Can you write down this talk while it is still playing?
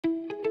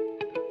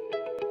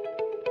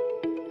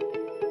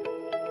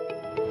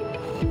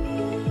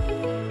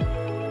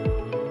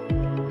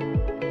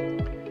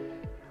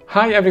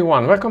Hi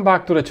everyone, welcome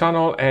back to the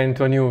channel and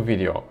to a new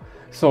video.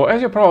 So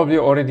as you probably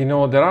already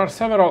know, there are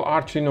several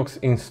Arch Linux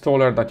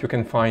installers that you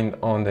can find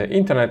on the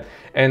internet,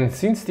 and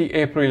since the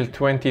April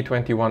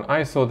 2021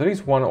 ISO, there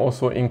is one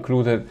also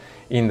included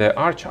in the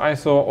Arch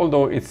ISO,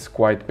 although it's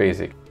quite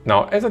basic.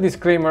 Now, as a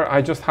disclaimer,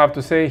 I just have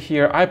to say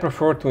here, I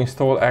prefer to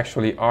install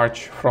actually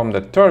Arch from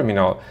the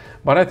terminal,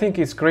 but I think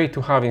it's great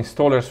to have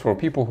installers for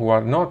people who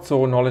are not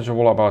so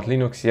knowledgeable about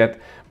Linux yet,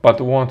 but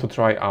want to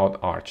try out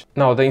Arch.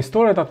 Now, the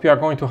installer that we are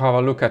going to have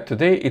a look at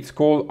today, it's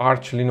called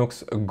Arch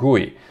Linux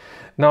GUI.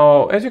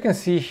 Now, as you can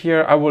see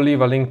here, I will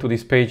leave a link to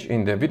this page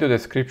in the video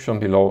description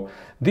below.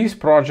 This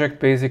project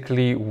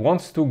basically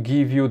wants to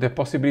give you the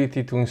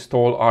possibility to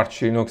install Arch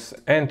Linux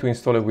and to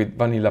install it with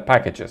vanilla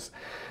packages.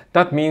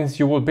 That means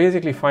you will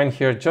basically find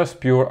here just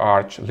pure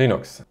Arch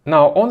Linux.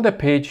 Now on the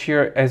page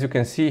here, as you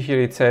can see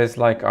here, it says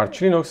like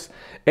Arch Linux,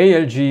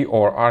 ALG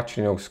or Arch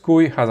Linux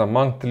GUI has a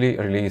monthly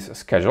release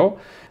schedule.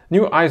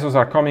 New ISOs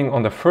are coming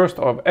on the 1st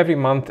of every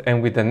month,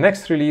 and with the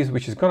next release,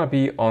 which is going to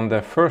be on the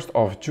 1st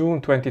of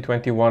June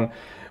 2021,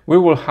 we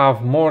will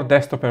have more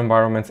desktop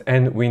environments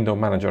and window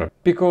manager,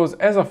 because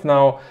as of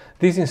now,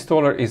 this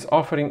installer is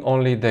offering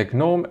only the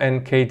GNOME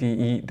and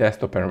KDE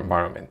desktop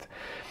environment.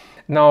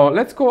 Now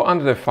let's go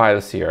under the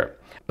files here.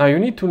 Now you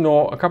need to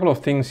know a couple of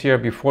things here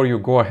before you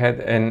go ahead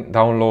and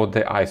download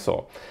the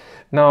ISO.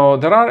 Now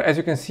there are, as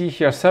you can see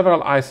here,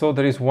 several ISO.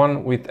 There is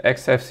one with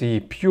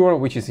XFCE Pure,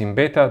 which is in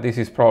beta. This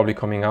is probably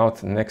coming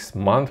out next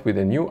month with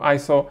a new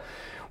ISO.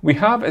 We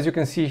have, as you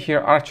can see here,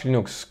 Arch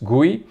Linux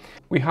GUI.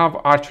 We have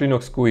Arch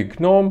Linux GUI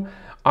GNOME,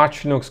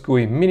 Arch Linux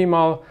GUI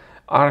Minimal,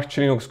 Arch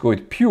Linux GUI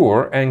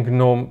Pure, and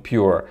GNOME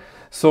Pure.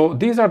 So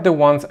these are the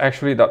ones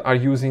actually that are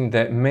using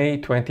the May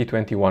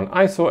 2021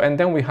 ISO, and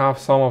then we have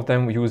some of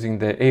them using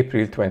the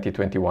April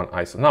 2021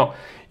 ISO. Now,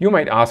 you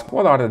might ask,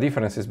 what are the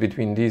differences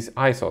between these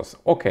ISOs?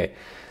 Okay,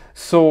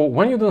 so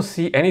when you don't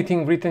see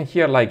anything written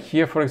here, like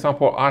here, for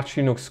example, Arch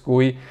Linux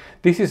GUI,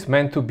 this is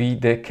meant to be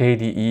the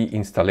KDE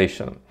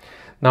installation.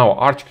 Now,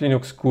 Arch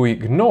Linux GUI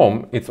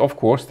GNOME, it's of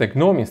course the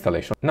GNOME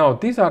installation. Now,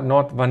 these are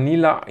not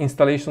vanilla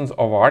installations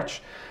of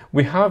Arch.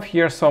 We have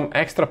here some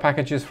extra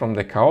packages from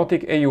the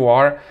Chaotic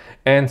AUR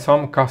and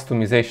some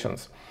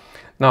customizations.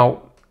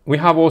 Now, we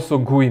have also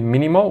GUI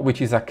Minimal,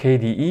 which is a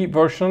KDE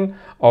version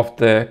of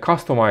the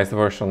customized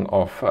version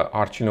of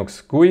Arch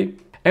Linux GUI.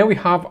 And we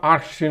have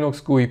Arch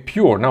Linux GUI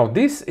Pure. Now,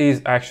 this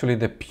is actually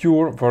the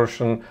pure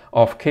version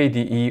of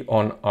KDE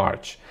on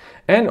Arch.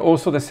 And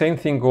also the same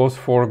thing goes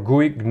for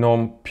GUI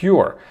GNOME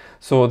Pure.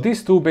 So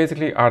these two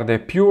basically are the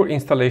pure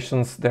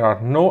installations. There are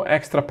no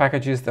extra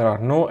packages, there are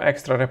no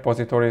extra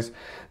repositories.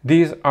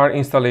 These are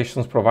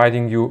installations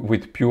providing you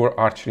with pure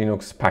Arch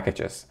Linux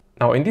packages.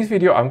 Now in this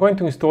video, I'm going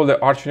to install the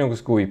Arch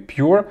Linux GUI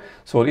Pure.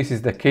 So this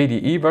is the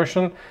KDE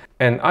version,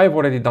 and I've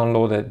already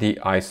downloaded the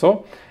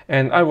ISO,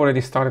 and I've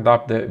already started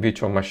up the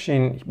virtual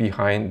machine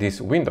behind this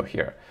window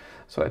here.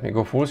 So let me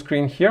go full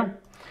screen here,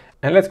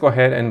 and let's go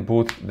ahead and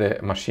boot the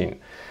machine.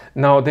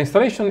 Now the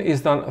installation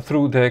is done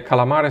through the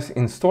Calamares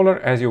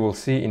installer, as you will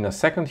see in a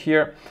second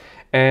here,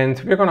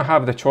 and we're going to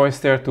have the choice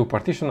there to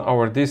partition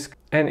our disk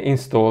and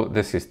install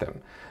the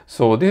system.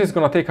 So this is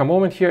going to take a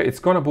moment here. It's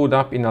going to boot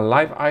up in a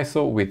live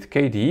ISO with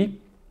KDE,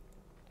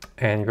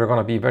 and we're going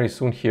to be very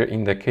soon here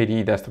in the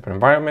KDE desktop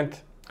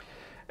environment.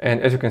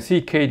 And as you can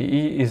see,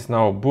 KDE is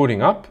now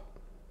booting up,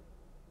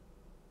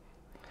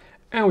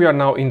 and we are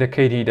now in the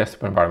KDE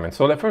desktop environment.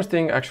 So the first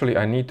thing actually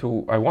I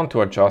want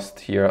to adjust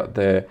here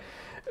the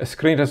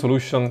screen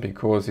resolution,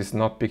 because it's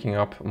not picking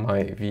up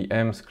my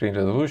VM screen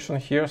resolution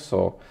here.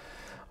 So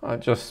I'll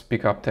just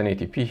pick up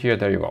 1080p here.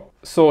 There you go.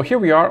 So here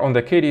we are on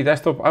the KDE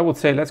desktop. I would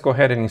say let's go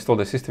ahead and install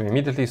the system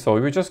immediately. So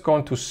we're just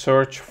going to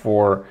search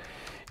for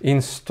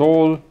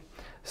install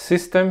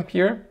system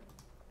here,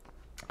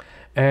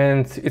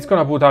 and it's going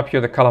to boot up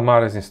here the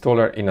Calamares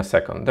installer in a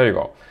second. There you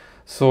go.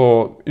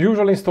 So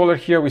usual installer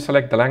here, we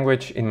select the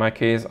language. In my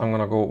case, I'm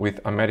going to go with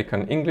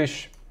American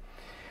English.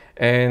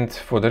 And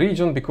for the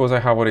region, because I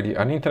have already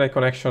an internet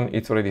connection,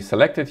 it's already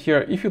selected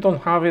here. If you don't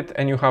have it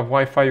and you have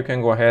Wi-Fi, you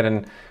can go ahead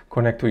and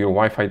connect to your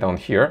Wi-Fi down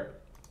here.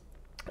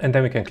 And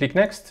then we can click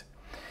next.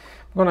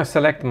 I'm going to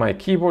select my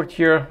keyboard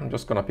here. I'm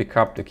just going to pick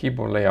up the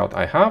keyboard layout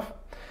I have.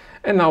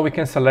 And now we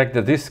can select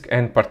the disk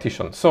and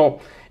partition. So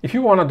if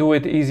you want to do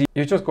it easy,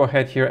 you just go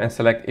ahead here and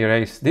select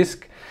erase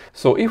disk.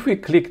 So if we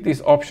click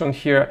this option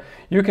here,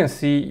 you can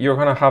see you're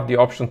going to have the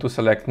option to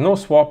select no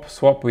swap,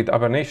 swap with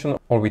hibernation,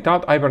 or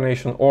without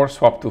hibernation, or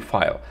swap to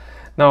file.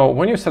 Now,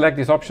 when you select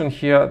this option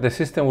here, the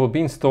system will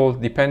be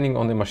installed depending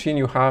on the machine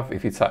you have.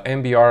 If it's a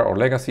MBR or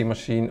legacy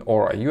machine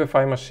or a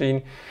UEFI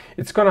machine,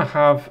 it's going to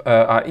have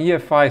a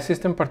EFI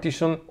system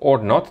partition or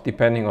not,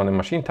 depending on the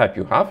machine type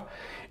you have.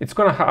 It's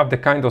going to have the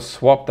kind of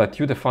swap that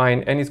you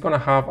define, and it's going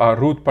to have a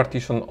root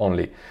partition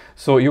only.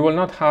 So you will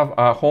not have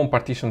a home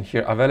partition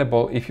here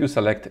available if you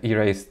select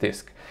erase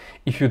disk.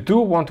 If you do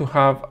want to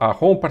have a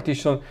home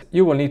partition,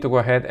 you will need to go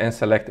ahead and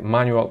select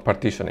manual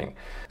partitioning.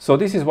 So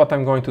this is what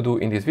I'm going to do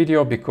in this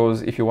video,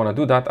 because if you want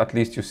to do that, at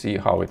least you see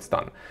how it's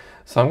done.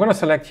 So I'm going to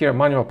select here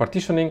manual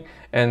partitioning,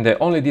 and the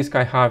only disk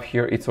I have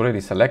here, it's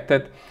already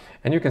selected.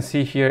 And you can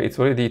see here, it's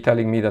already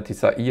telling me that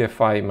it's a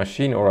EFI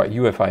machine, or a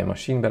UEFI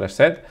machine, better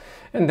said.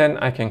 And then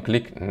I can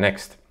click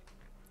next.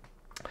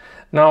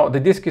 Now the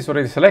disk is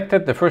already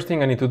selected. The first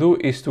thing I need to do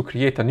is to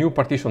create a new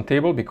partition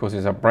table because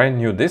it's a brand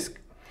new disk.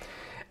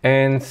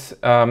 And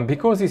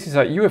because this is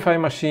a UEFI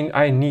machine,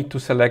 I need to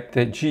select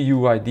the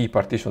GUID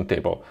partition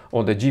table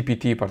or the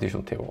GPT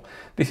partition table.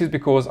 This is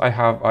because I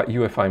have a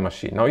UEFI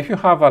machine. Now, if you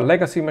have a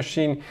legacy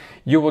machine,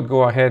 you would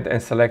go ahead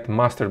and select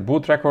master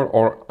boot record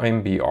or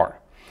MBR.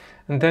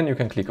 And then you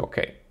can click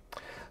OK.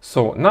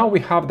 So now we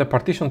have the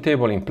partition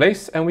table in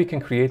place and we can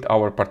create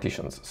our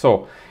partitions.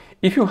 So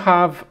if you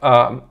have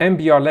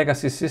MBR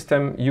legacy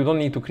system, you don't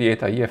need to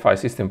create a EFI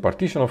system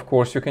partition. Of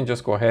course, you can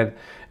just go ahead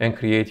and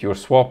create your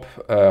swap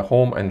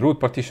home and root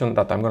partition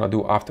that I'm going to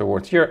do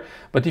afterwards here.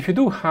 But if you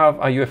do have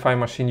a UEFI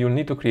machine, you'll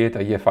need to create a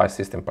EFI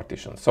system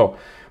partition. So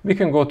we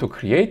can go to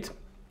create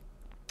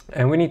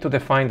and we need to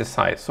define the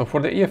size. So for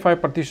the EFI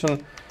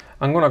partition,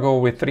 I'm going to go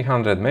with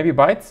 300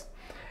 megabytes.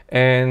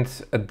 And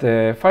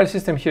the file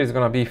system here is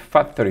going to be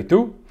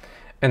FAT32.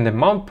 And the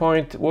mount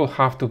point will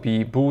have to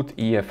be boot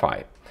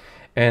EFI.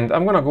 And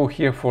I'm going to go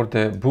here for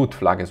the boot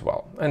flag as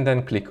well, and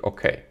then click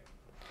OK.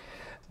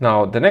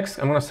 Now the next,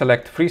 I'm going to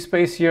select free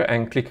space here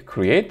and click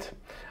create.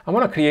 I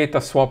want to create a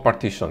swap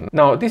partition.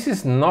 Now this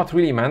is not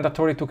really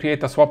mandatory to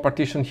create a swap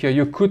partition here.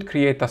 You could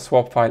create a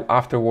swap file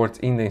afterwards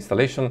in the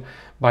installation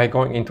by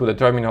going into the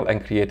terminal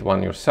and create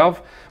one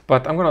yourself,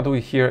 but I'm going to do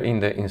it here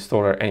in the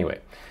installer anyway.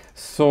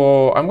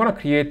 So I'm going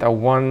to create a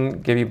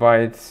 1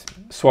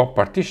 GB swap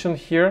partition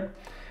here,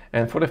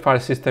 and for the file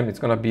system it's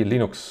going to be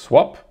Linux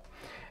swap.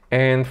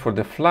 And for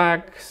the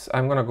flags,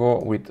 I'm going to go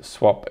with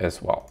swap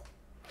as well.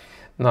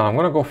 Now I'm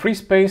going to go free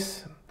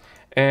space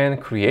and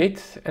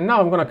create. And now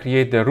I'm going to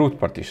create the root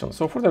partition.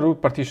 So for the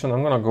root partition,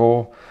 I'm going to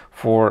go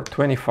for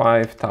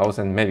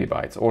 25,000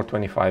 megabytes or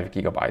 25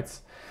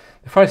 gigabytes.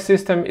 The file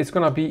system is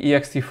going to be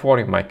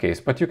ext4 in my case,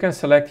 but you can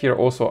select here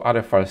also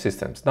other file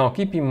systems. Now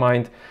keep in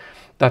mind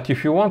that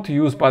if you want to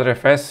use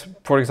Btrfs,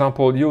 for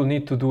example, you'll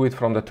need to do it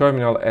from the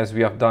terminal as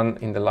we have done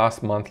in the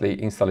last monthly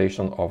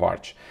installation of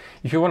Arch.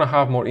 If you want to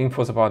have more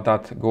infos about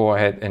that, go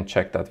ahead and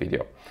check that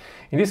video.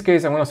 In this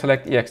case, I'm going to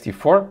select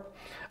ext4.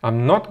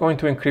 I'm not going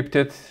to encrypt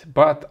it,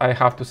 but I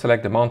have to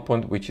select the mount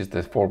point, which is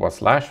the /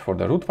 for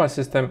the root file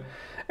system,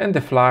 and the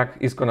flag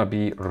is going to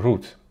be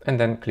root, and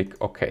then click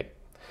OK.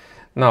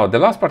 Now the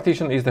last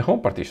partition is the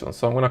home partition,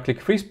 so I'm going to click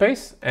free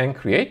space and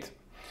create.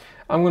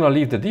 I'm going to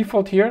leave the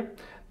default here.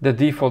 The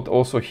default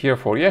also here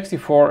for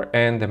ext4,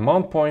 and the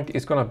mount point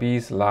is going to be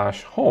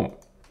 /home.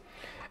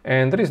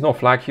 And there is no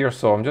flag here,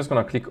 so I'm just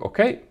going to click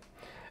OK.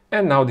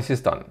 And now this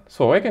is done.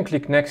 So I can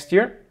click next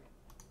here,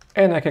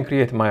 and I can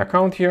create my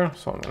account here.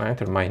 So I'm going to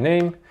enter my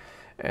name,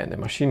 and the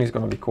machine is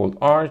going to be called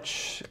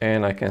Arch,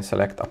 and I can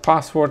select a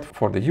password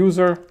for the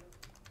user.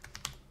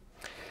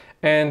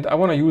 And I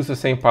want to use the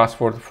same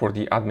password for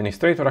the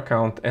administrator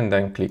account, and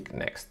then click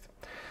next.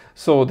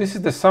 So this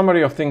is the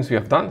summary of things we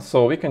have done.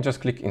 So we can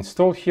just click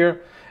install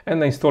here,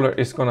 and the installer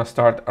is going to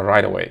start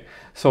right away.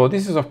 So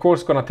this is of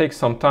course going to take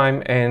some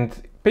time, and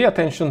pay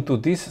attention to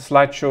this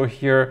slideshow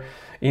here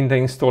in the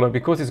installer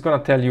because it's going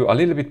to tell you a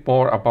little bit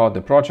more about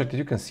the project. As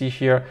you can see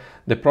here,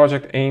 the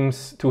project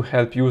aims to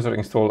help user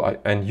install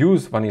and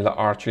use vanilla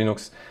Arch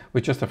Linux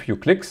with just a few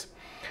clicks.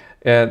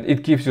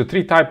 It gives you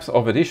 3 types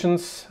of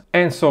editions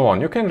and so on.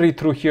 You can read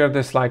through here the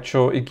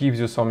slideshow. It gives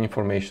you some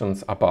information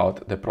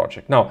about the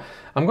project. Now,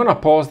 I'm going to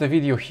pause the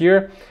video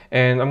here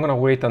and I'm going to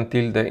wait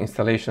until the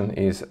installation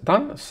is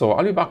done. So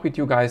I'll be back with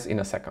you guys in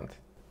a second.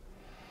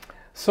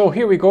 So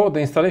here we go.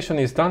 The installation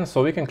is done.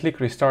 So we can click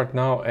restart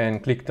now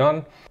and click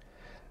done.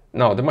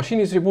 Now the machine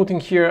is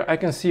rebooting here. I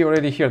can see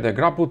already here the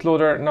grab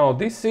bootloader. Now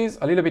this is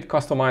a little bit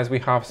customized. We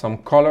have some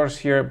colors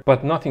here,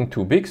 but nothing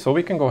too big. So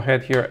we can go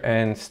ahead here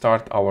and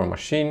start our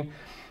machine,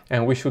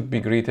 and we should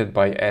be greeted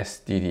by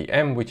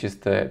SDDM, which is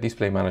the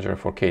display manager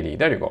for KDE.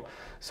 There you go.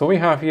 So we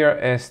have here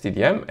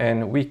SDDM,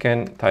 and we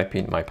can type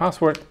in my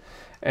password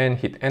and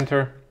hit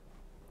enter,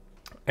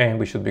 and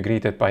we should be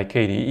greeted by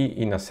KDE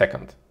in a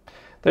second.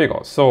 There you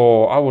go.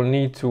 So I will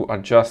need to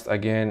adjust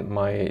again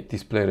my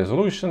display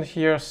resolution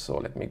here. So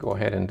let me go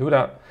ahead and do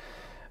that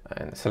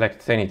and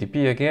select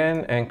 1080p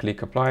again and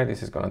click apply.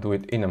 This is going to do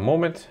it in a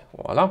moment.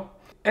 Voila.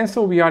 And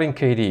so we are in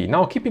KDE.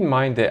 Now keep in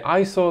mind the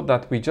ISO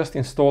that we just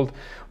installed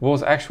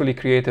was actually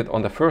created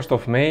on the 1st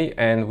of May,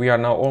 and we are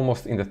now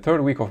almost in the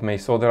 3rd week of May.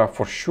 So there are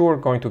for sure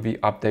going to be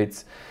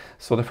updates.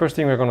 So the first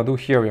thing we're going to do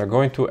here, we are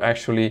going to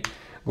actually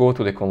go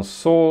to the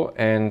console,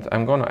 and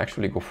I'm going to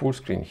actually go full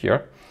screen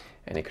here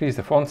and increase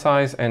the font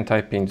size and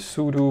type in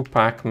sudo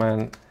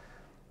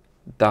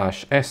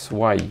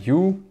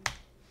pacman-syu,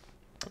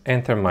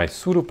 enter my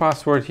sudo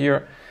password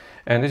here.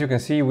 And as you can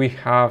see, we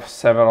have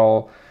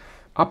several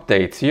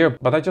updates here,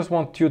 but I just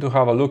want you to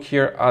have a look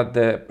here at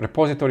the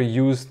repository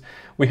used.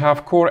 We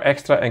have core,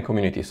 extra, and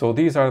community. So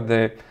these are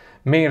the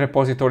main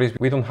repositories.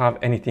 We don't have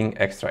anything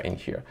extra in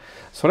here.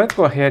 So let's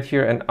go ahead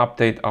here and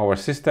update our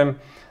system.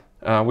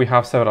 We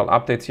have several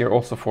updates here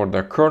also for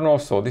the kernel,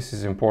 so this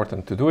is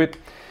important to do it.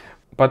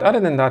 But other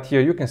than that, here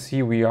you can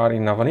see we are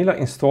in a vanilla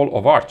install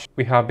of Arch.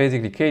 We have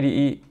basically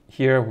KDE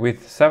here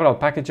with several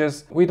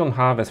packages. We don't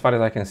have, as far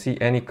as I can see,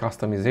 any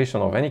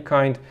customization of any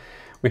kind.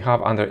 We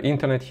have under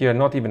internet here,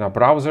 not even a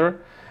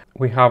browser.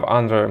 We have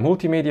under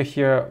multimedia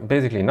here,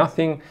 basically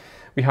nothing.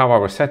 We have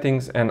our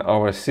settings and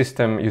our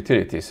system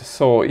utilities.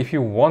 So if you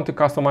want to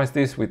customize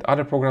this with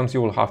other programs,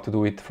 you will have to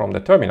do it from the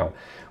terminal,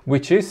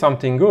 which is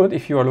something good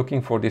if you are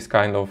looking for this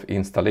kind of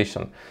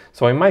installation.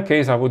 So in my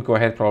case, I would go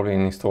ahead probably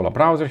and install a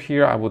browser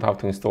here. I would have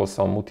to install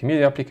some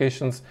multimedia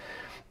applications.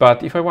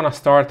 But if I want to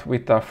start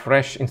with a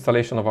fresh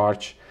installation of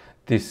Arch,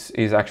 this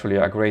is actually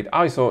a great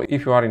ISO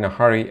if you are in a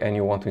hurry and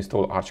you want to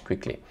install Arch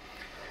quickly.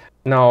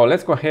 Now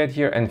let's go ahead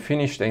here and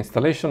finish the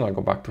installation. I'll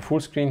go back to full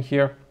screen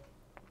here.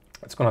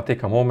 It's going to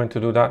take a moment to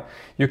do that.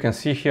 You can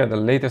see here the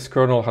latest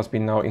kernel has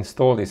been now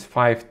installed is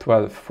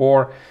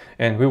 5.12.4,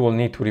 and we will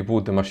need to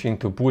reboot the machine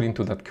to boot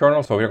into that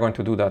kernel. So we're going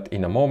to do that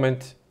in a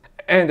moment.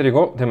 And there you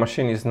go, the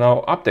machine is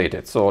now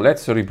updated. So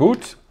let's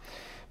reboot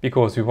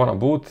because we want to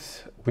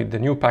boot with the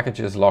new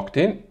packages locked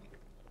in.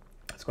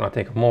 It's going to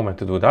take a moment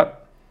to do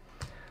that.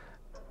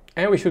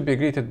 And we should be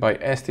greeted by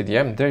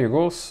STDM. There you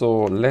go.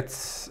 So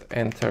let's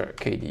enter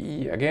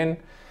KDE again.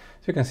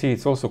 So you can see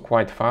it's also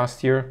quite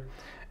fast here.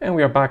 And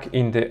we are back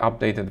in the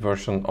updated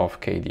version of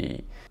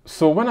KDE.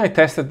 So when I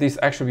tested this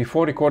actually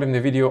before recording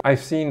the video,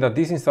 I've seen that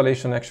this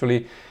installation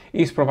actually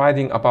is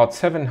providing about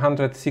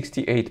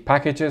 768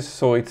 packages.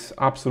 So it's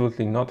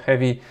absolutely not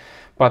heavy.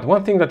 But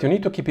one thing that you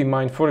need to keep in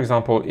mind, for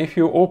example, if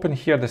you open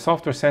here the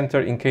software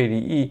center in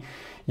KDE,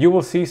 you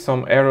will see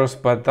some errors,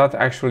 but that's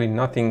actually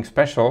nothing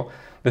special.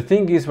 The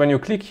thing is, when you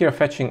click here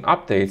fetching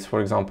updates, for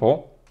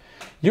example,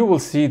 you will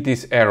see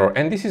this error.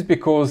 And this is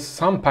because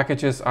some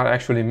packages are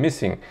actually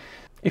missing.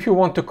 If you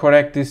want to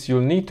correct this, you'll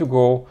need to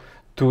go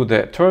to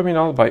the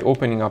terminal by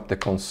opening up the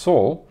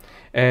console,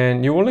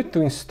 and you will need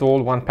to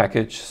install one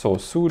package. So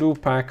sudo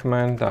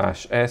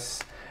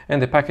pacman-s,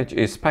 and the package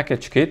is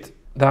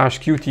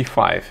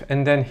packagekit-qt5,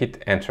 and then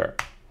hit enter.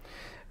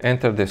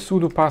 Enter the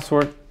sudo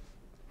password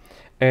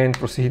and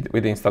proceed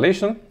with the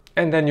installation.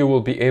 And then you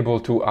will be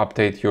able to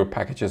update your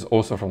packages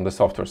also from the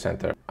software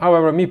center.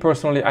 However, me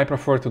personally, I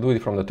prefer to do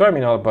it from the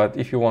terminal, but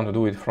if you want to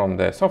do it from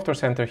the software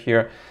center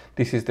here,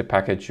 this is the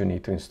package you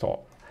need to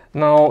install.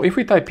 Now, if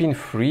we type in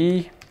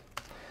free-h,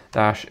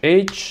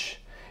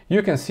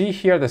 you can see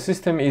here the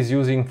system is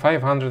using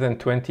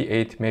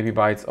 528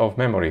 megabytes of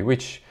memory,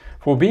 which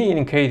for being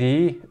in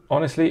KDE,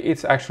 honestly,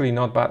 it's actually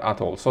not bad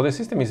at all. So the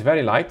system is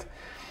very light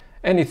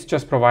and it's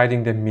just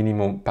providing the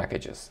minimum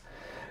packages.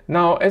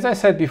 Now, as I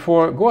said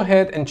before, go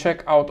ahead and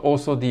check out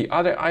also the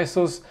other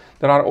ISOs.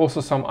 There are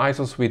also some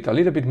ISOs with a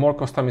little bit more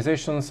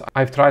customizations.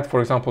 I've tried, for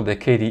example, the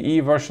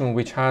KDE version,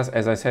 which has,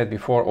 as I said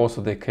before,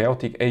 also the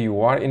chaotic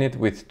AUR in it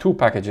with 2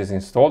 packages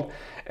installed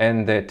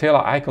and the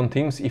Tela icon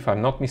themes, if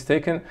I'm not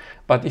mistaken.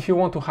 But if you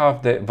want to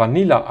have the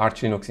vanilla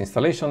Arch Linux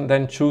installation,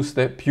 then choose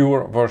the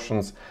pure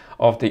versions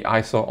of the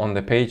ISO on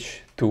the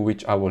page, to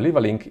which I will leave a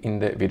link in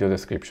the video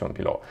description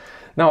below.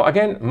 Now,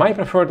 again, my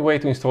preferred way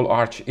to install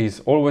Arch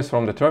is always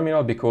from the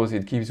terminal because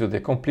it gives you the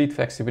complete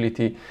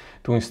flexibility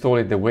to install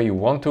it the way you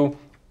want to.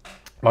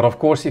 But of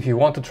course, if you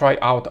want to try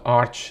out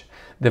Arch,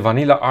 the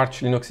vanilla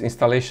Arch Linux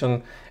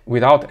installation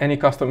without any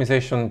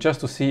customization, just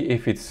to see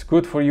if it's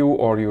good for you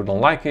or you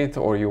don't like it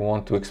or you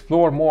want to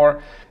explore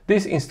more,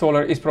 this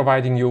installer is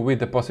providing you with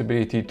the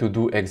possibility to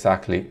do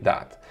exactly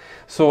that.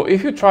 So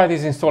if you try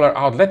this installer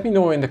out, let me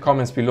know in the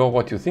comments below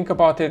what you think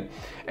about it.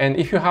 And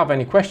if you have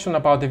any question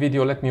about the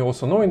video, let me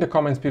also know in the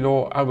comments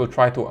below. I will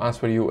try to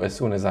answer you as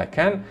soon as I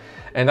can.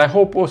 And I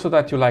hope also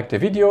that you liked the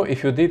video.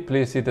 If you did,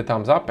 please hit the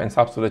thumbs up and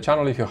subs to the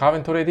channel if you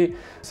haven't already.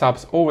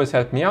 Subs always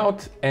help me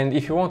out. And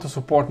if you want to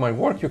support my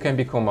work, you can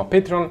become a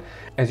patron.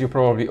 As you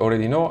probably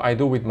already know, I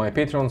do with my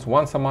patrons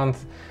once a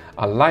month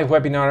a live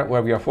webinar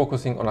where we are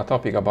focusing on a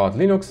topic about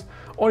Linux.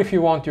 Or if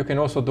you want, you can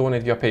also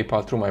donate via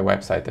PayPal through my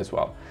website as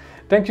well.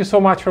 Thank you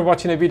so much for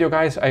watching the video,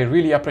 guys. I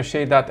really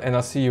appreciate that, and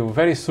I'll see you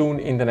very soon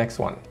in the next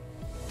one.